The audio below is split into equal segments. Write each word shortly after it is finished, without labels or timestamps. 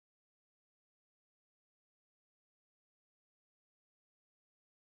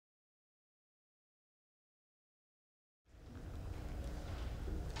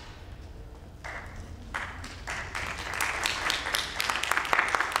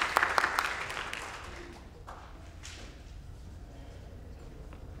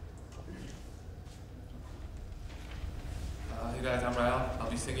guys, I'm Raell.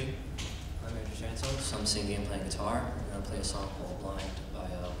 I'll be singing. I'm Major Santos. I'm singing and playing guitar. We're going to play a song called Blind by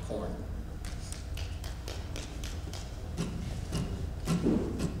Korn.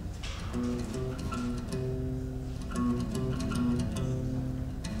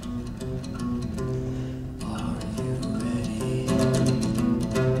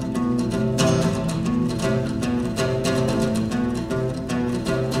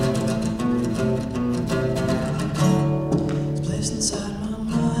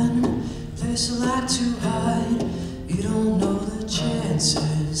 I like to hide. You don't know the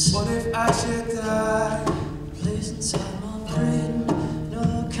chances. What if I should die? Place inside my brain,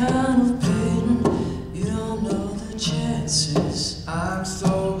 no kind of pain. You don't know the chances. I'm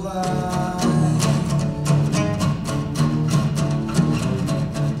so blind.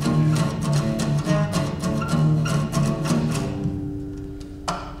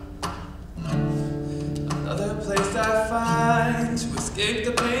 Another place I find to escape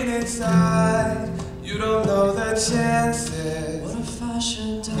the pain inside. You don't know the chances. What if I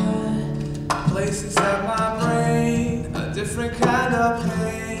should die? Place inside my brain, a different kind of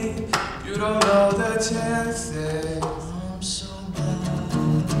pain. You don't know the chances. I'm so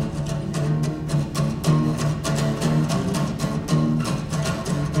blind.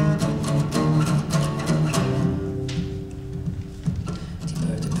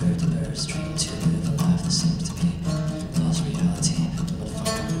 Deeper, straight to live a life that seems to be lost reality. But if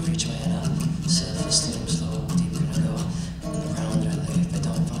I reach my head up, self-esteem slow, deep gonna go. Around I live, I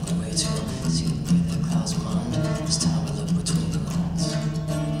don't find a way to see the way the clouds mind. This time I look between the lines.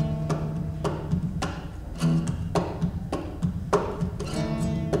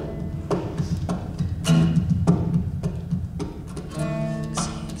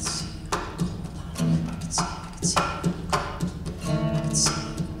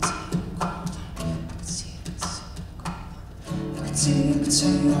 I can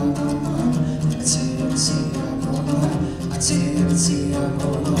see I'm going on. I can see I'm going on. I can see I'm going on. I can see I'm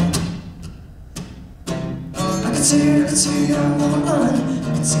going on.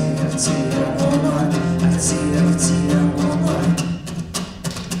 I can see I'm going on. I can see I'm going on.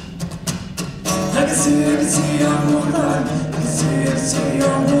 I can see I'm going on. I can see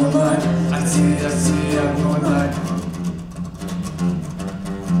I'm going on. I can see I'm going on.